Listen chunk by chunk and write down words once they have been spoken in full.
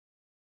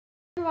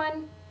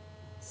Everyone!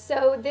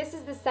 So this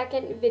is the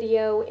second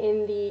video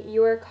in the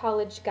Your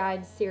College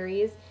Guide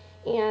series,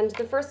 and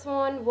the first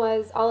one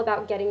was all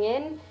about getting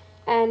in,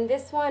 and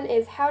this one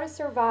is how to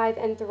survive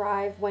and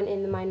thrive when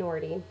in the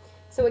minority.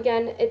 So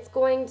again,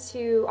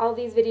 all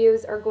these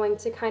videos are going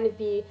to kind of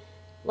be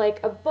like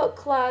a book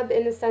club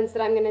in the sense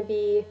that I'm going to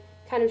be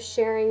kind of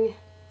sharing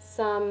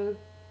some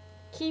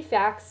key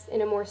facts in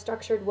a more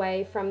structured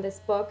way from this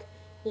book,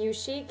 You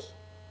Chic,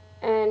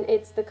 and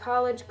it's the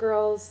College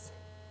Girl's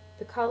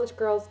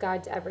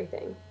Guide to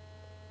Everything.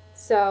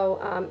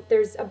 So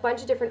there's a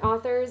bunch of different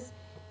authors,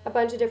 a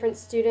bunch of different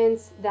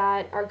students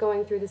that are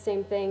going through the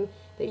same thing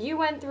that you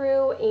went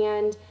through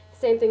and the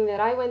same thing that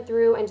I went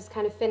through and just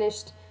kind of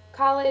finished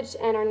college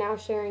and are now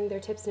sharing their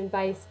tips and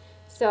advice.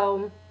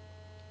 So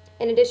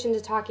in addition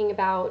to talking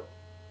about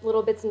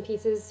little bits and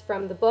pieces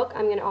from the book,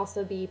 I'm going to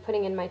also be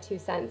putting in my 2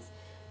 cents.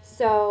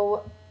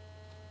 So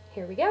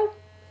here we go.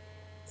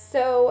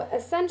 So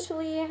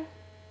essentially,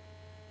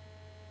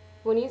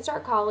 when you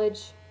start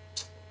college,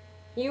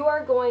 you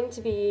are going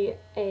to be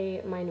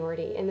a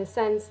minority in the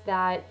sense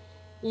that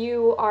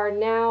you are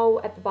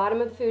now at the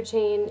bottom of the food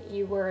chain.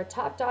 You were a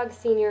top dog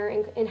senior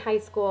in high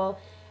school,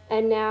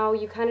 and now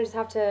you kind of just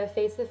have to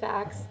face the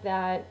facts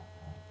that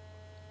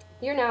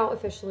you're now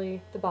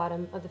officially the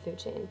bottom of the food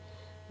chain.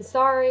 I'm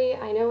sorry,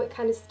 I know it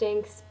kind of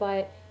stinks,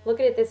 but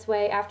look at it this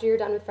way. After you're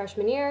done with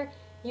freshman year,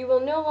 you will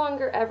no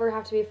longer ever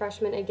have to be a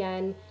freshman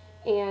again.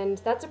 And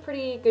that's a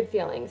pretty good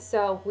feeling.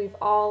 So we've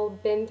all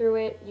been through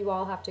it. You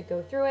all have to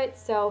go through it.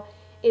 So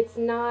it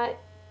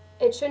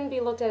shouldn't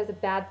be looked at as a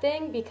bad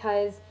thing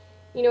because,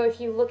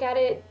 if you look at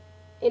it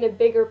in a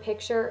bigger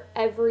picture,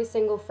 every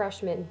single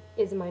freshman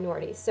is a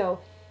minority.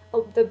 So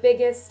the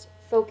biggest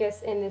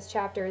focus in this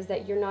chapter is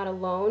that you're not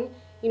alone.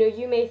 You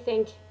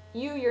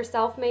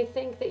yourself may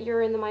think that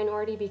you're in the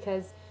minority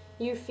because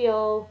you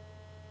feel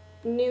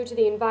new to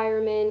the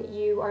environment,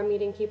 you are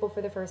meeting people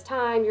for the first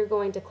time, you're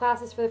going to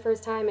classes for the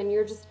first time, and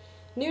you're just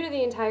new to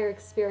the entire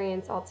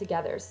experience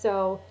altogether.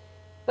 So,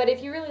 but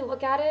if you really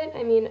look at it,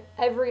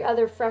 every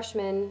other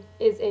freshman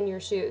is in your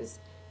shoes.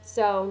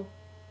 So,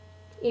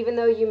 even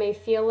though you may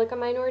feel like a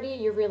minority,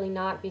 you're really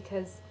not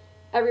because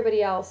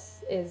everybody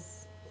else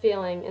is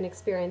feeling and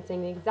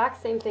experiencing the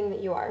exact same thing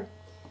that you are.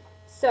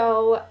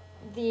 So,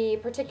 the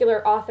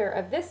particular author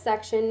of this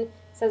section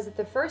says that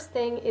the first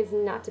thing is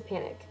not to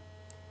panic.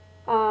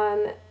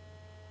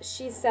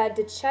 She said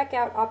to check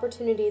out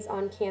opportunities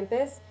on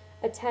campus,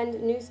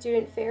 attend new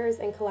student fairs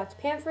and collect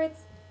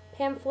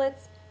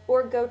pamphlets,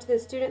 or go to the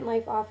student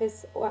life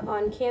office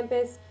on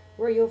campus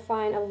where you'll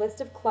find a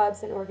list of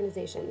clubs and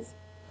organizations.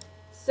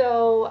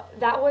 So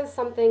that was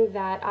something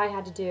that I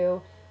had to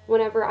do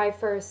whenever I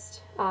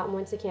first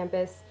went to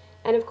campus.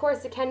 And of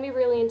course it can be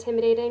really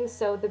intimidating,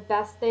 so the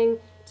best thing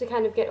to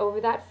kind of get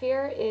over that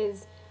fear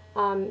is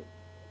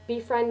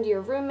befriend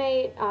your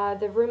roommate.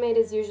 The roommate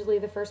is usually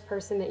the first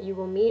person that you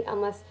will meet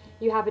unless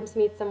you happen to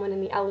meet someone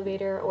in the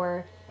elevator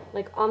or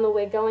like on the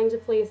way going to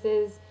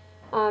places.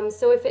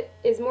 So if it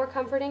is more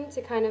comforting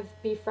to kind of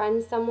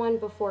befriend someone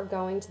before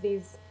going to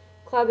these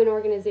club and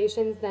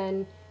organizations,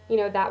 then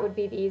that would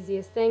be the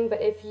easiest thing.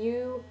 But if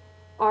you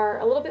are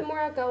a little bit more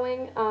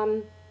outgoing,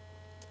 kind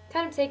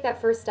of take that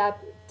first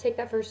step, take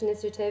that first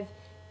initiative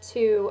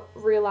to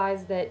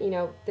realize that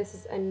this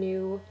is a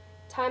new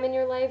time in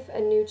your life, a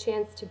new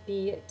chance to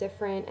be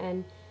different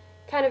and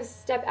kind of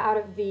step out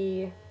of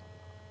the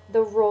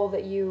role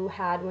that you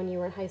had when you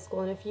were in high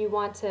school. And if you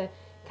want to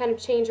kind of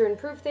change or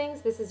improve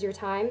things, this is your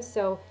time.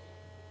 So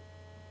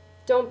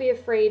don't be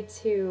afraid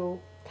to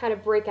kind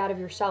of break out of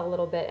your shell a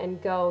little bit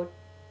and go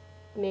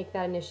make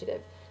that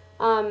initiative.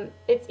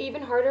 It's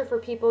even harder for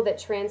people that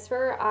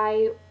transfer.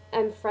 I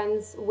am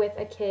friends with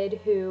a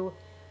kid who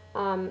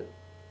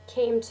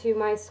came to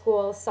my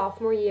school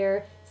sophomore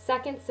year,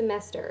 second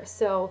semester.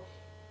 So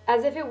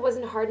as if it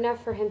wasn't hard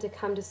enough for him to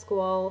come to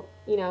school,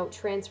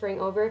 transferring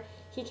over,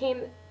 he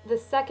came the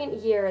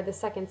second year, the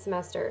second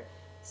semester.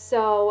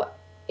 So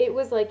it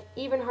was like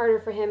even harder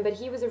for him, but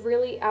he's a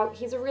really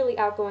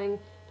outgoing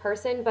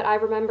person. But I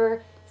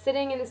remember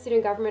sitting in the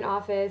student government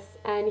office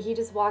and he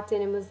just walked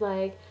in and was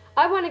like,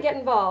 "I want to get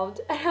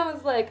involved." And I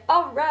was like,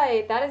 "All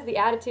right, that is the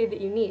attitude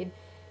that you need."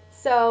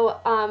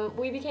 So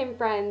we became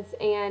friends,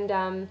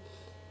 and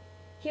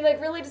he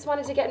really just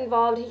wanted to get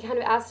involved. He kind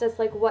of asked us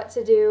what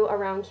to do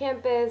around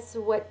campus,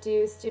 what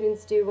do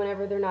students do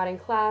whenever they're not in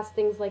class,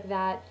 things like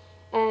that.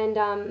 And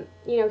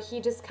he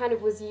just kind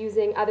of was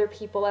using other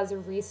people as a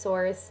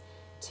resource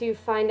to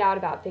find out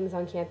about things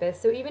on campus.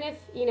 So even if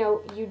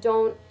you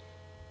don't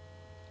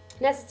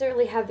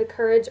necessarily have the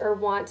courage or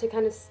want to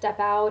kind of step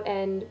out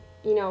and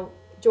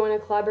join a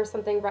club or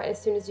something right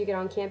as soon as you get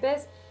on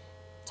campus,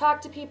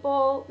 talk to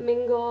people,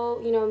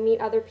 mingle,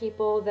 meet other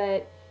people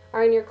that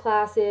are in your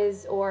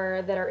classes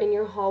or that are in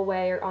your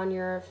hallway or on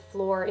your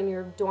floor in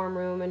your dorm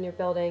room in your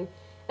building,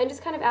 and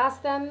just kind of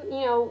ask them,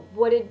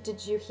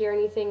 did you hear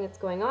anything that's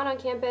going on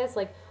campus?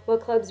 Like, what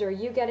clubs are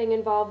you getting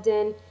involved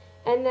in?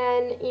 And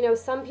then,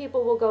 some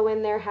people will go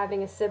in there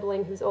having a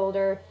sibling who's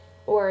older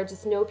or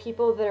just know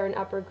people that are in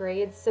upper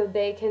grades, so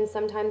they can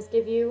sometimes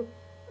give you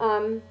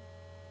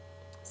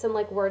some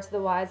like word to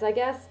the wise, I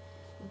guess.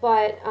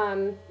 But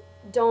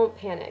don't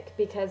panic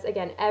because,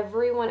 again,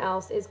 everyone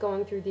else is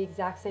going through the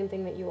exact same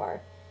thing that you are.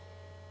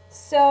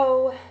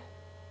 So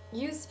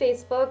use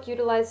Facebook,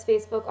 utilize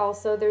Facebook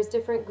also. There's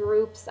different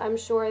groups. I'm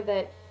sure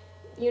that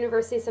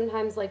universities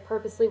sometimes like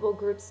purposely will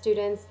group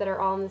students that are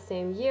all in the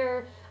same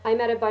year. I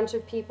met a bunch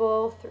of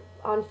people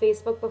on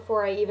Facebook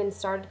before I even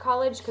started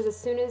college, because as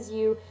soon as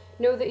you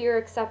know that you're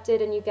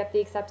accepted and you get the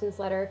acceptance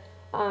letter,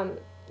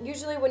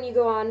 usually when you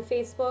go on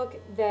Facebook,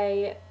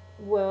 they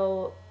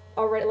will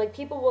already, like,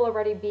 people will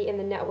already be in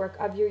the network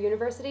of your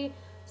university.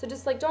 So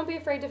just like, don't be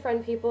afraid to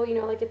friend people, you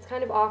know, like, it's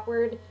kind of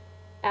awkward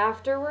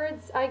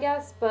afterwards, I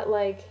guess, but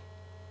like,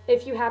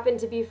 if you happen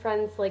to be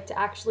friends, like, to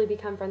actually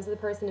become friends with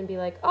the person and be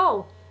like,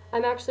 oh,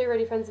 I'm actually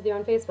already friends with you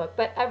on Facebook.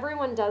 But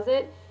everyone does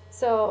it,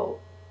 so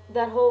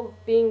that whole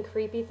being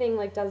creepy thing,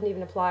 like, doesn't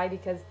even apply,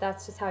 because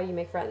that's just how you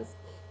make friends.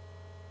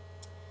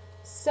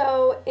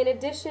 So in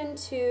addition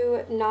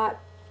to not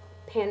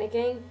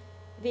panicking,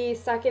 the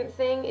second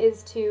thing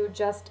is to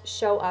just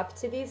show up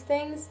to these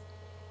things.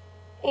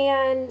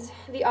 And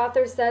the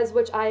author says,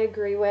 which I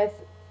agree with,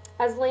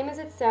 as lame as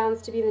it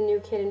sounds to be the new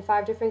kid in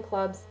 5 different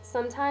clubs,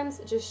 sometimes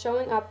just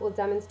showing up will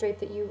demonstrate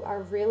that you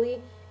are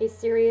really a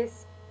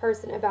serious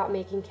person about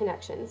making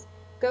connections.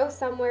 Go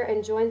somewhere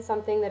and join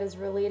something that is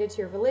related to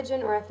your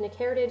religion or ethnic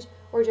heritage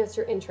or just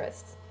your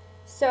interests.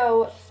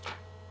 So,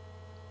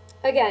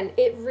 again,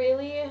 it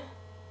really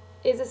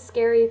is a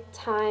scary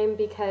time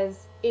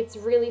because it's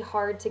really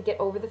hard to get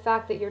over the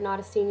fact that you're not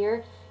a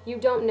senior. You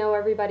don't know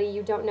everybody,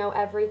 you don't know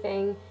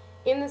everything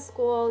in the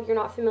school, you're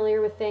not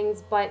familiar with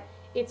things, but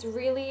it's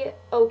really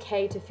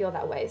okay to feel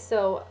that way.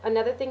 So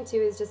another thing too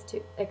is just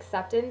to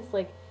acceptance,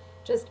 like,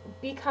 just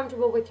be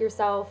comfortable with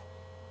yourself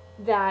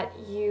that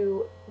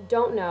you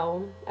don't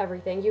know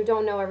everything, you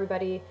don't know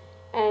everybody,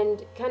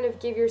 and kind of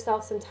give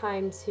yourself some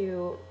time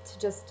to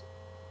just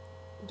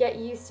get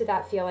used to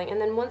that feeling.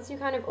 And then once you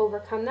kind of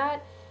overcome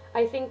that,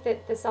 I think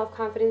that the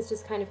self-confidence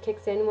just kind of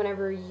kicks in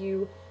whenever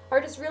you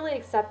are just really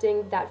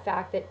accepting that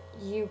fact that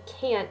you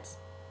can't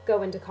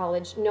go into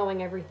college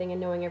knowing everything and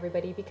knowing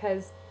everybody,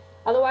 because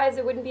otherwise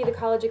it wouldn't be the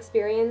college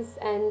experience,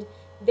 and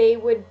they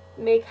would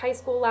make high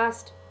school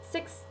last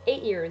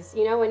 6-8 years,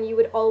 you know, and you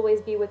would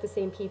always be with the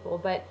same people.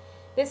 But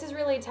this is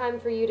really a time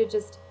for you to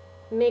just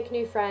make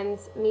new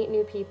friends, meet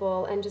new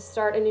people, and just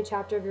start a new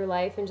chapter of your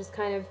life, and just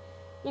kind of,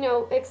 you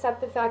know, accept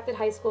the fact that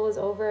high school is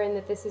over and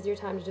that this is your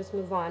time to just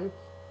move on.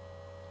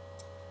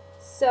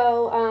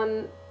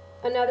 So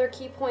another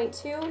key point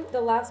too,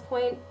 the last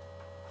point,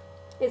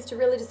 is to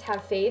really just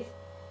have faith.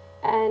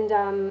 And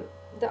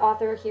the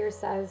author here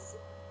says,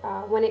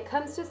 when it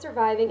comes to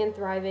surviving and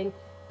thriving,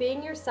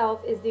 being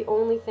yourself is the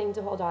only thing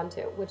to hold on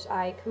to, which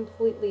I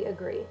completely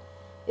agree.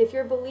 If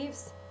your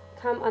beliefs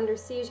come under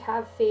siege,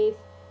 have faith.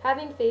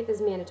 Having faith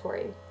is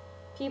mandatory.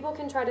 People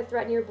can try to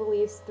threaten your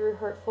beliefs through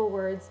hurtful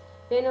words,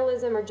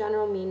 vandalism, or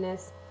general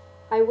meanness.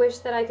 I wish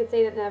that I could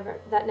say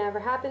that never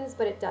happens,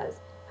 but it does.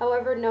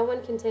 However, no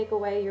one can take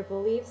away your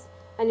beliefs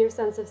and your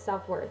sense of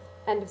self-worth.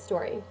 End of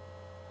story.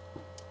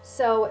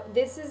 So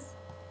this is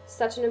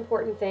such an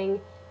important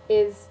thing,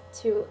 is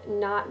to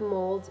not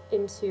mold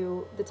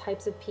into the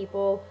types of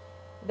people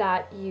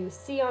that you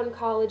see on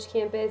college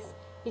campus,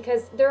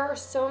 because there are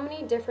so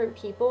many different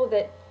people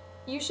that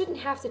you shouldn't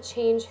have to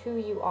change who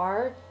you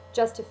are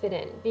just to fit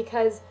in.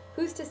 Because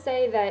who's to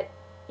say that,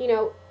 you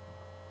know,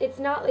 it's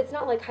not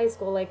like high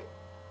school. Like,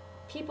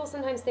 people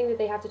sometimes think that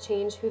they have to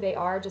change who they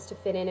are just to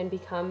fit in and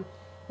become,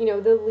 you know,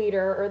 the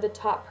leader or the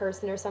top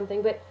person or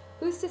something. But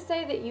who's to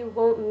say that you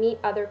won't meet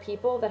other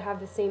people that have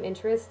the same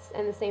interests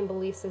and the same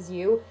beliefs as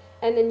you,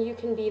 and then you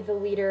can be the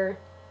leader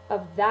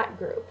of that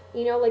group?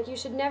 You know, like, you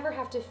should never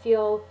have to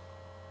feel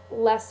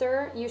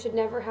lesser. You should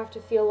never have to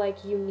feel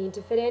like you need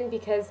to fit in,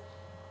 because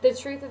the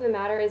truth of the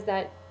matter is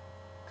that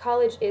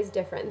college is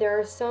different. There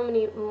are so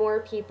many more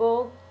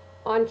people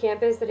on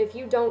campus that if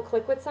you don't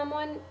click with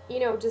someone, you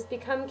know, just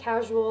become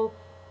casual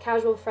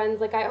friends.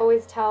 Like, I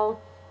always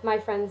tell my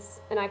friends,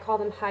 and I call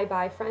them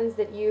hi-bye friends,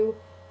 that you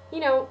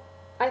know,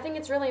 I think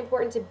it's really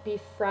important to be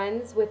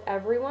friends with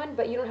everyone,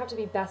 but you don't have to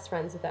be best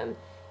friends with them.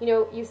 You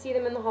know, you see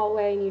them in the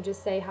hallway and you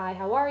just say, hi,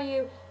 how are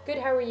you? Good,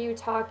 how are you?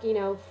 Talk, you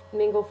know,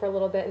 mingle for a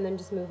little bit and then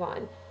just move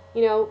on.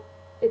 You know,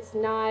 it's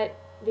not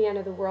the end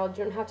of the world.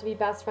 You don't have to be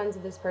best friends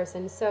with this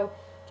person. So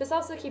just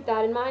also keep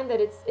that in mind,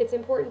 that it's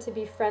important to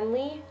be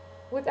friendly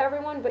with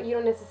everyone, but you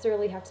don't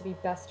necessarily have to be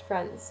best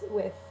friends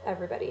with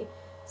everybody.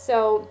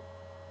 So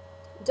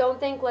don't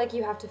think like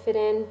you have to fit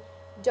in.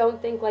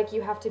 Don't think like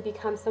you have to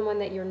become someone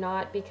that you're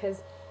not,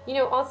 because, you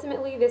know,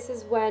 ultimately this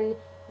is when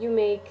you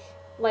make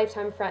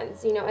lifetime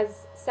friends. You know,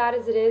 as sad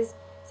as it is,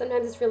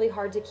 sometimes it's really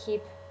hard to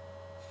keep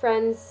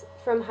friends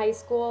from high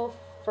school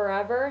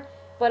forever,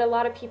 but a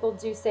lot of people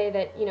do say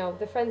that, you know,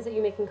 the friends that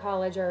you make in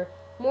college are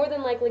more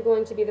than likely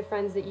going to be the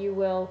friends that you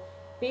will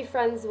be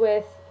friends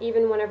with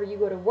even whenever you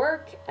go to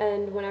work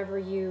and whenever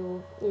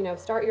you know,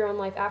 start your own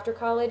life after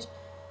college.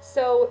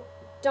 So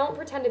don't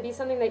pretend to be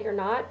something that you're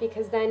not,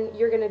 because then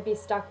you're going to be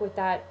stuck with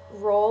that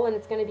role and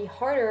it's going to be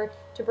harder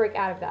to break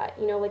out of that.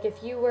 You know, like,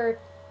 if you were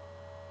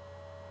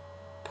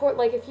support,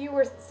 like if you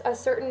were a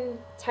certain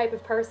type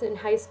of person in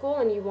high school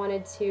and you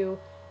wanted to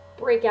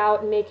break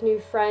out and make new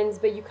friends,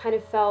 but you kind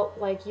of felt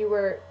like you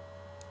were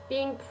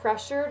being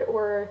pressured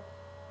or,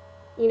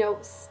 you know,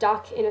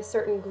 stuck in a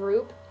certain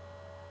group,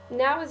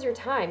 now is your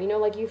time. You know,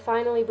 like you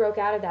finally broke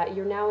out of that.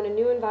 You're now in a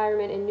new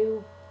environment, a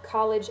new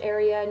college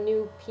area,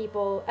 new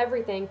people,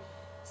 everything.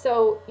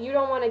 So you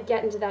don't want to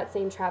get into that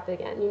same trap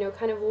again. You know,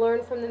 kind of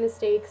learn from the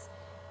mistakes,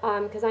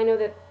 because I know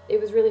that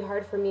it was really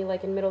hard for me,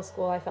 like in middle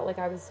school. I felt like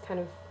I was kind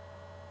of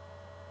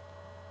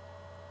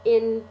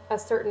in a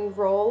certain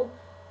role,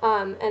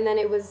 and then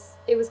it was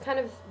kind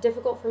of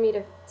difficult for me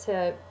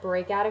to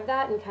break out of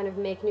that and kind of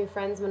make new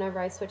friends whenever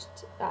I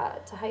switched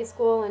to high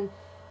school and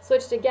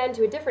switched again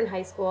to a different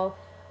high school.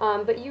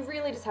 But you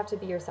really just have to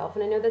be yourself.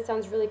 And I know that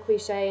sounds really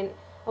cliche, and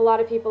a lot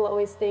of people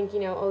always think, you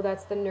know, oh,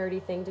 that's the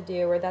nerdy thing to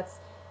do, or that's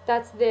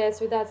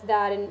this or that's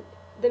that. And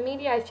the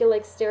media, I feel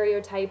like,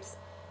 stereotypes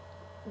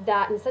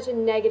that in such a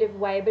negative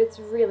way, but it's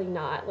really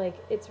not. Like,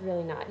 it's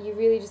really not. You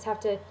really just have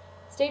to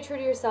stay true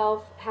to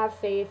yourself, have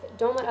faith,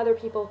 don't let other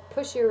people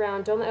push you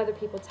around, don't let other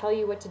people tell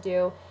you what to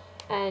do,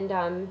 and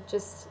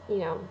just, you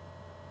know,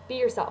 be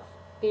yourself.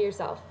 Be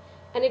yourself.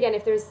 And again,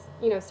 if there's,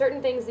 you know,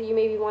 certain things that you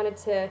maybe wanted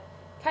to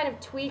kind of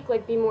tweak,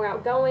 like be more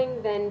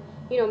outgoing, then,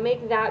 you know,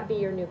 make that be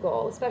your new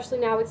goal. Especially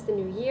now it's the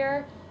new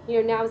year.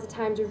 You know, now is the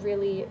time to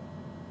really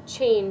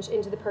change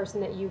into the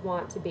person that you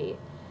want to be.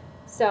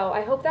 So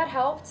I hope that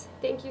helped.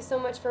 Thank you so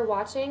much for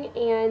watching.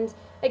 And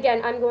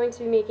again, I'm going to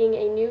be making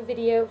a new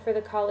video for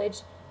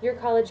the Your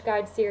College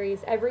Guide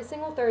series every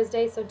single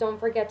Thursday, so don't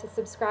forget to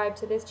subscribe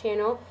to this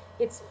channel.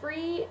 It's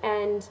free,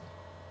 and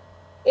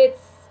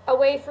it's a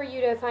way for you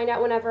to find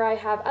out whenever I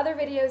have other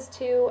videos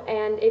too.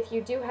 And if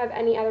you do have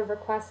any other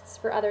requests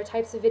for other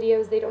types of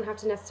videos, they don't have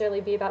to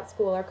necessarily be about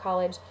school or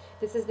college.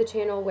 This is the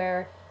channel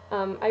where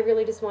I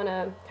really just want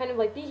to kind of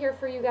like be here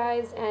for you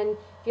guys, and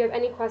if you have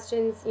any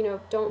questions, you know,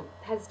 don't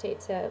hesitate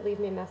to leave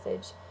me a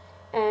message.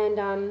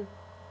 And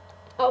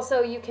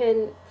also, you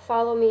can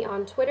follow me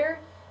on Twitter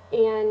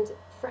and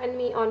friend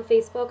me on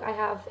Facebook. I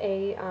have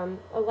a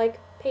like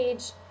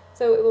page,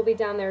 so it will be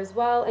down there as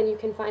well, and you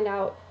can find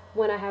out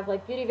when I have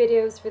like beauty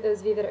videos for those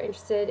of you that are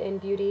interested in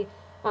beauty.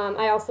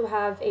 I also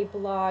have a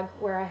blog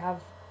where I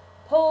have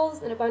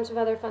polls and a bunch of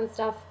other fun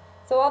stuff.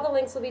 So all the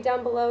links will be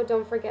down below.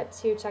 Don't forget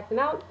to check them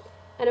out.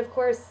 And of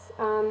course,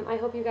 I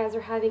hope you guys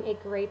are having a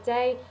great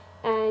day.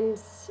 And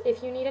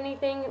if you need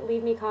anything,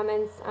 leave me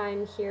comments.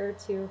 I'm here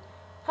to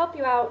help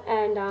you out,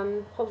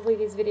 and hopefully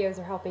these videos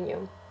are helping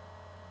you.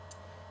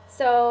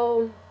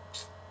 So,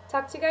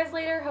 talk to you guys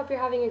later. Hope you're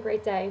having a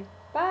great day.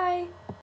 Bye!